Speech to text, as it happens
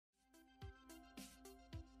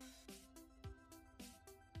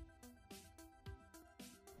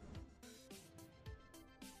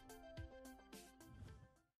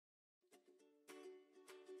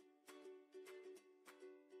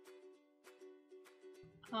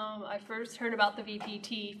I first heard about the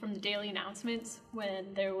VPT from the daily announcements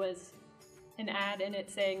when there was an ad in it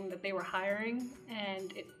saying that they were hiring,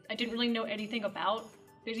 and I didn't really know anything about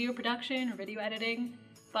video production or video editing,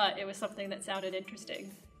 but it was something that sounded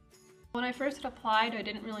interesting. When I first applied, I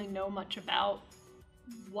didn't really know much about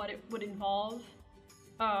what it would involve,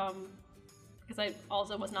 because I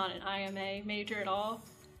also was not an IMA major at all.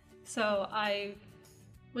 So I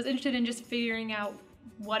was interested in just figuring out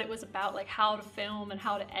what it was about, like how to film and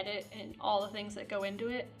how to edit and all the things that go into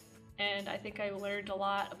it. And I think I learned a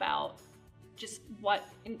lot about just what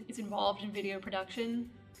is involved in video production.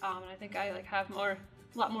 And I think I have a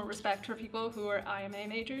lot more respect for people who are IMA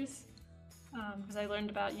majors, because I learned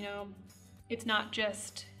about, it's not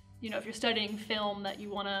just, if you're studying film that you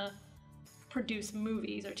want to produce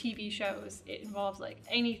movies or TV shows. It involves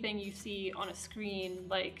anything you see on a screen,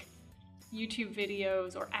 like YouTube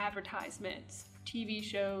videos or advertisements, TV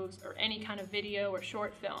shows, or any kind of video or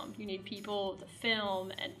short film. You need people to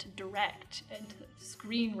film and to direct and to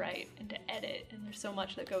screenwrite and to edit, and there's so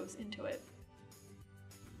much that goes into it.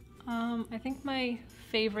 I think my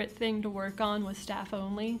favorite thing to work on was staff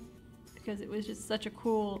only, because it was just such a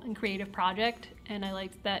cool and creative project, and I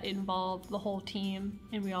liked that it involved the whole team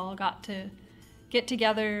and we all got to get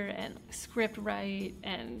together and script write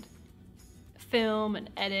and film and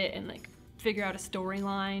edit and figure out a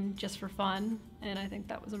storyline just for fun. And I think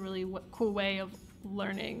that was a really cool way of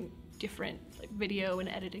learning different video and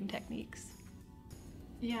editing techniques.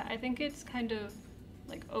 Yeah, I think it's kind of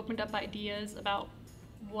opened up ideas about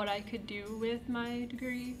what I could do with my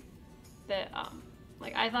degree that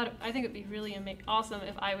I think it'd be really awesome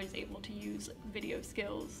if I was able to use video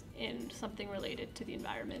skills in something related to the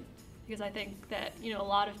environment, because I think that a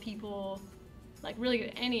lot of people, really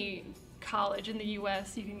at any college in the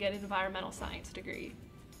US, you can get an environmental science degree,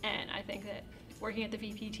 and I think that working at the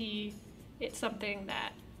VPT, it's something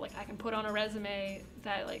that I can put on a resume,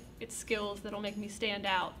 that it's skills that'll make me stand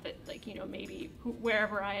out, that maybe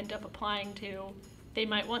wherever I end up applying to, they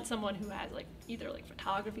might want someone who has either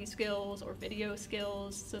photography skills or video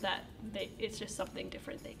skills, so that it's just something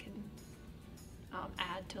different they can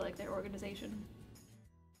add to their organization.